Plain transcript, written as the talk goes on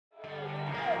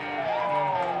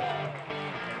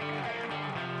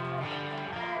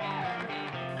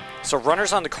So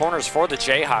runners on the corners for the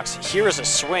Jayhawks. Here is a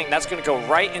swing. That's going to go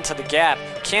right into the gap.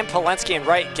 Can Polensky and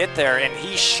Wright get there? And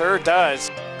he sure does.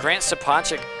 Grant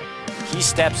Saponchik, he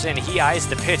steps in. He eyes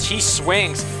the pitch. He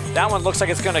swings. That one looks like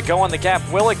it's going to go on the gap.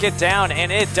 Will it get down?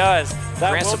 And it does.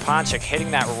 Grant Saponchik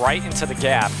hitting that right into the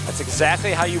gap. That's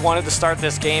exactly how you wanted to start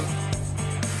this game.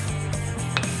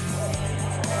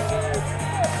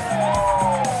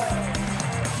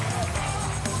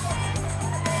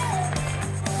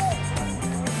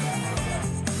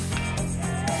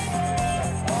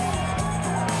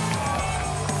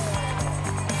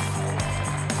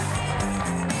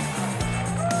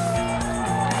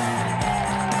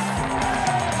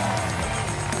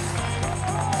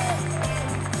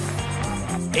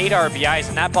 Eight RBIs,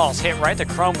 and that ball's hit right to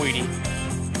Crumweedy.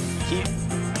 He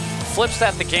flips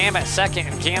that to Gam at second,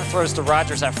 and Gam throws to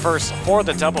Rogers at first for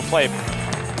the double play.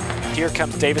 Here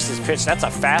comes Davis's pitch. That's a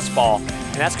fastball,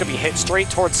 and that's going to be hit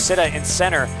straight towards Sitta in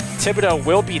center. Thibodeau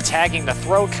will be tagging. The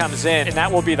throw comes in, and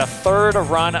that will be the third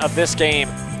run of this game.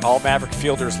 All Maverick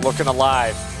fielders looking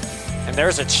alive. And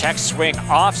there's a check swing,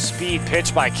 off-speed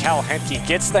pitch by Cal Henke.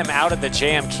 Gets them out of the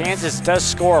jam. Kansas does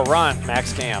score a run.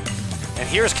 Max Gam. And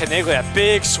here's Caniglia, a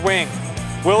big swing.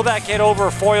 Will that get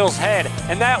over Foyle's head?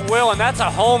 And that will, and that's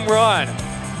a home run.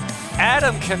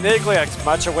 Adam Caniglia's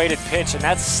much-awaited pitch, and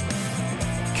that's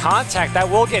contact. That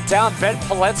will get down. Ben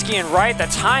Polensky and Wright, the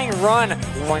tying run.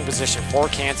 Rolling position for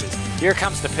Kansas. Here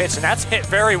comes the pitch, and that's hit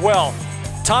very well.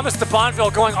 Thomas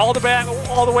DeBonville going all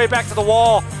the way back to the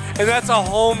wall, and that's a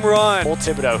home run. Old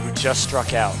Thibodeau, who just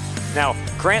struck out. Now,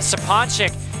 Grant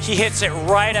Saponchik, he hits it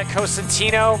right at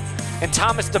Cosentino. And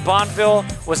Thomas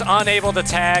DeBonville was unable to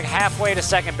tag halfway to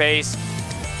second base.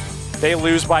 They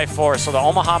lose by 4, so the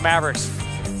Omaha Mavericks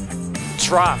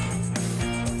drop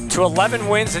to 11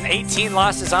 wins and 18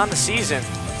 losses on the season.